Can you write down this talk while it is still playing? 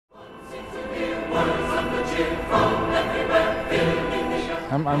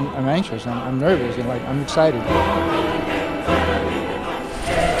I'm anxious. I'm nervous, and like I'm excited.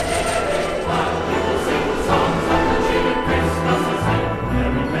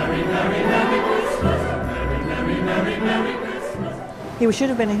 He should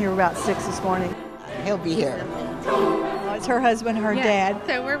have been here about 6 this morning. He'll be here. It's her husband, her dad.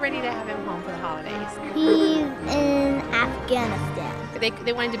 So we're ready to have him home for the holidays. He's in Afghanistan.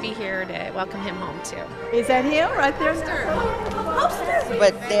 They wanted to be here to welcome him home too. Is that him right there?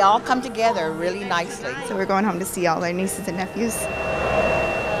 But they all come together really nicely. So we're going home to see all their nieces and nephews.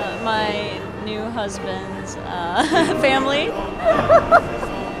 My new husband's family.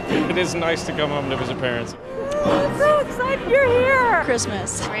 It is nice to come home to visit parents. I'm so excited you're here.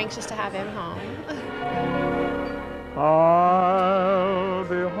 Christmas. We're anxious to have him home. I'll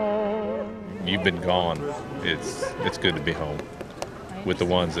be home. You've been gone. It's good to be home with the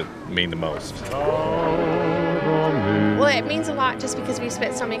ones that mean the most. Well, it means a lot just because we've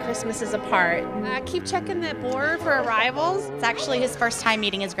spent so many Christmases apart. Keep checking the board for arrivals. It's actually his first time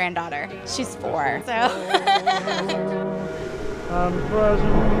meeting his granddaughter. She's 4, so. And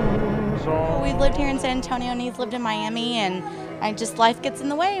presents all. We've lived here in San Antonio and he's lived in Miami, and life gets in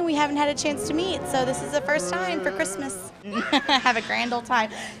the way and we haven't had a chance to meet. So this is the first time for Christmas. Have a grand old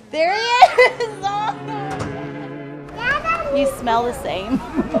time. There he is! You smell the same.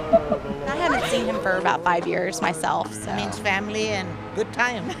 I haven't seen him for about 5 years myself. So. It means family and good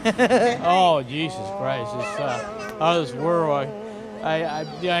time. Oh, Jesus Christ! It's out of this world. I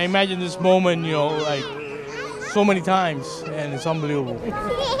imagine this moment, like so many times, and it's unbelievable.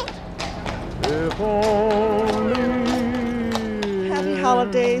 If only. Happy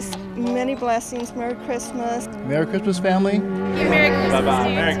holidays, many blessings, Merry Christmas. Merry Christmas, family. Merry Christmas.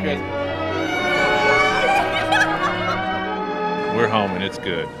 Bye-bye. Merry Christmas. We're home and it's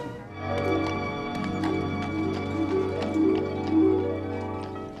good.